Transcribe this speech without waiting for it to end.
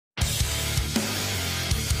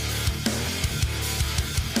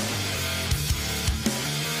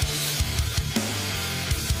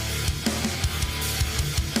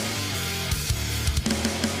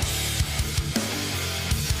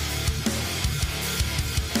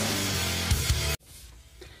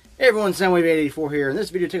Hey everyone, Soundwave884 here. In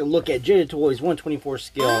this video, take a look at Jada Toys 124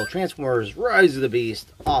 scale Transformers Rise of the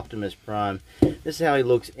Beast Optimus Prime. This is how he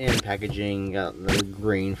looks in packaging. Got the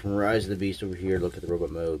green from Rise of the Beast over here. Look at the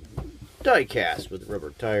robot mode. Die cast with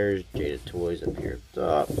rubber tires. Jada Toys up here at the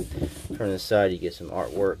top. Turn this side, you get some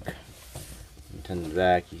artwork. And turn the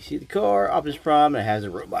back, you see the car, Optimus Prime, and it has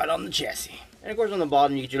a robot on the chassis. And of course on the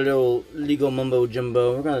bottom you get your little Lego mumbo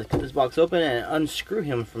jumbo. We're going to cut this box open and unscrew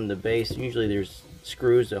him from the base. Usually there's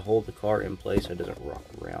screws that hold the car in place so it doesn't rock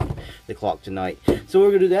around the clock tonight. So we're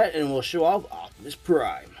going to do that and we'll show off Optimus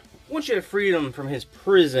Prime. Once you have freedom from his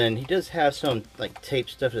prison, he does have some like tape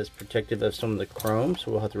stuff that's protective of some of the chrome,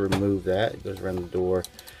 so we'll have to remove that. It goes around the door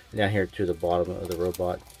and down here to the bottom of the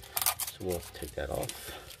robot. So we'll have to take that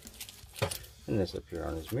off. And this up here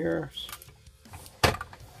on his mirrors.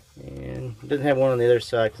 And it doesn't have one on the other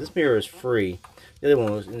side because this mirror is free. The other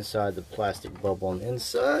one was inside the plastic bubble on the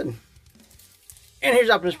inside. And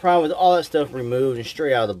here's Optimus Prime with all that stuff removed and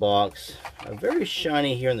straight out of the box. Very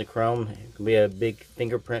shiny here in the chrome. It can be a big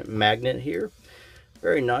fingerprint magnet here.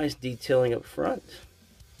 Very nice detailing up front.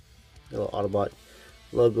 A little Autobot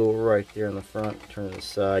logo right there on the front. Turn to the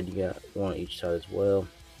side, you got one on each side as well.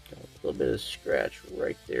 Got a little bit of scratch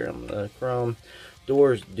right there on the chrome.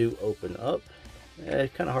 Doors do open up.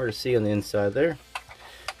 It's kind of hard to see on the inside there.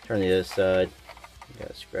 Turn the other side. You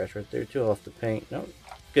got a scratch right there too off the paint. No,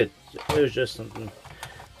 good. It was just something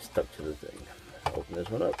stuck to the thing. Open this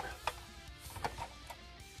one up.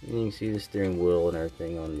 And you can see the steering wheel and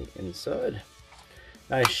everything on the inside.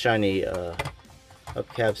 Nice shiny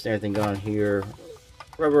upcaps and everything on here.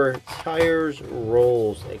 Rubber tires,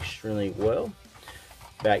 rolls extremely well.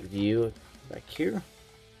 Back view back here.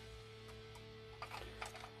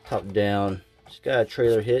 Top down. It's got a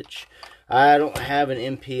trailer hitch. I don't have an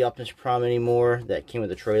MP Optimus Prime anymore that came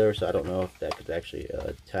with a trailer, so I don't know if that could actually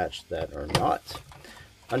attach that or not.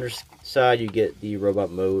 Underside, you get the robot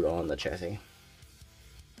mode on the chassis.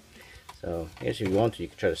 So, I guess if you want to, you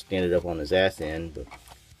can try to stand it up on his ass end, but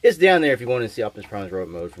it's down there if you want to see Optimus Prime's robot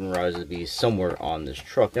mode from Rise of the Beast somewhere on this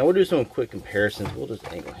truck. Now, we'll do some quick comparisons. We'll just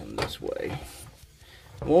angle him this way.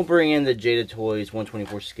 We'll bring in the Jada Toys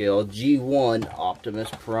 124 scale G1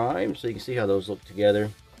 Optimus Prime, so you can see how those look together.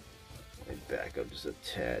 Let me back up just a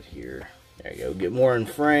tad here. There you go. Get more in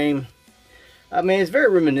frame. I mean, it's very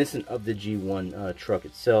reminiscent of the G1 truck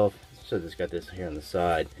itself. So it's got this here on the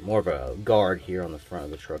side. More of a guard here on the front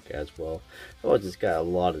of the truck as well. So it's got a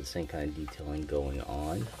lot of the same kind of detailing going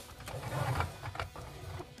on.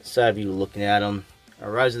 Side view looking at them.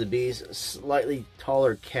 Rise of the Beast, slightly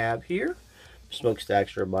taller cab here.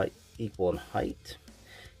 Smokestacks are about equal in height.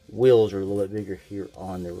 Wheels are a little bit bigger here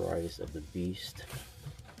on the Rise of the Beast.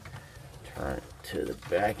 Turn it to the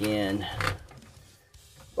back end.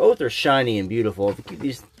 Both are shiny and beautiful. If you keep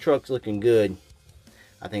these trucks looking good,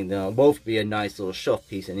 I think they'll both be a nice little shelf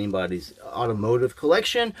piece in anybody's automotive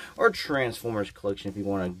collection or Transformers collection if you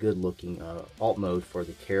want a good looking alt mode for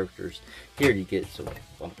the characters. Here you get some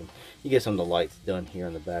of the lights done here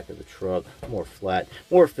on the back of the truck. More flat,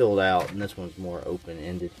 more filled out, and this one's more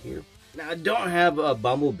open-ended here. Now I don't have a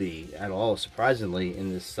Bumblebee at all, surprisingly,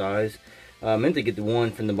 in this size. I meant to get the one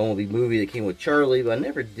from the Bumblebee movie that came with Charlie, but I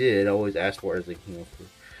never did. I always asked for it as like, you know, for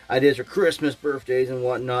ideas for Christmas, birthdays, and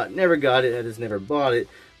whatnot. Never got it. I just never bought it.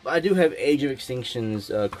 But I do have Age of Extinction's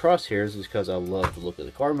crosshairs just because I love the look of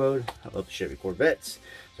the car mode. I love the Chevy Corvettes,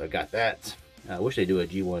 so I got that. I wish they do a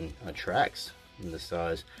G1 Trax in this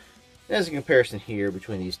size. There's a comparison here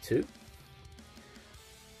between these two.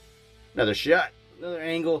 Another shot. Another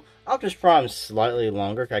angle. Optimus Prime is slightly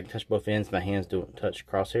longer. I can touch both ends. My hands don't touch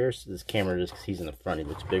crosshairs. This camera, just because he's in the front, he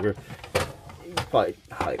looks bigger. You can probably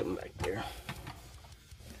hide him back there.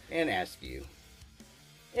 And ask you,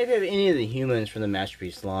 if you have any of the humans from the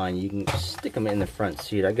Masterpiece line, you can stick them in the front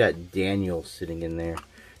seat. I got Daniel sitting in there.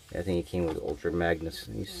 I think he came with Ultra Magnus.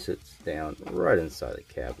 He sits down right inside the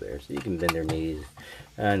cab there, so you can bend their knees.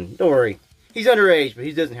 And don't worry, he's underage, but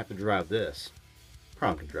he doesn't have to drive this.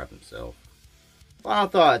 Prime can drive himself. Final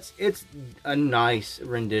thoughts. It's a nice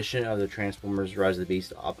rendition of the Transformers Rise of the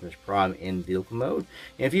Beast Optimus Prime in vehicle mode.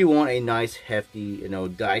 And if you want a nice, hefty, you know,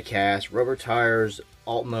 die-cast, rubber tires,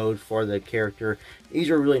 alt mode for the character,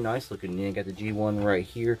 these are really nice looking. You got the G1 right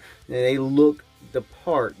here. And they look the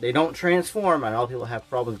part. They don't transform. I know people have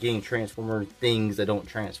problems getting Transformer things that don't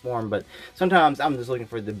transform, but sometimes I'm just looking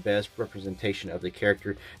for the best representation of the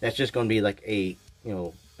character. That's just going to be like a, you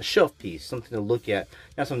know, a shelf piece, something to look at.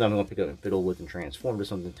 Now sometimes I'm going to pick up and fiddle with and transform to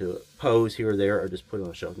something to pose here or there, or just put it on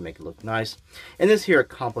the shelf and make it look nice. And this here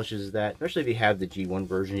accomplishes that, especially if you have the G1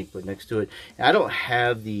 version you can put next to it. And I don't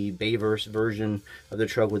have the Bayverse version of the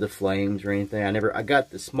truck with the flames or anything. I got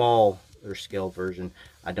the small scale version.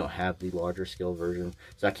 I don't have the larger scale version,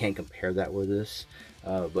 so I can't compare that with this.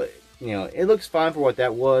 But you know, it looks fine for what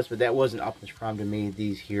that was, but that wasn't Optimus Prime to me.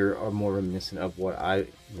 These here are more reminiscent of what I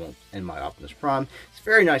want in my Optimus Prime. It's a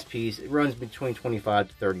very nice piece. It runs between $25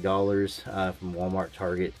 to $30 from Walmart,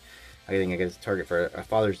 Target. I think I got this Target for a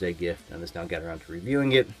Father's Day gift, and just now got around to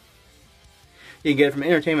reviewing it. You can get it from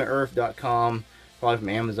entertainmentearth.com, probably from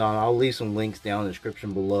Amazon. I'll leave some links down in the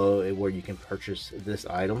description below where you can purchase this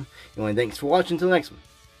item. Anyway, thanks for watching. Until next one.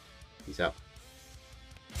 Peace out.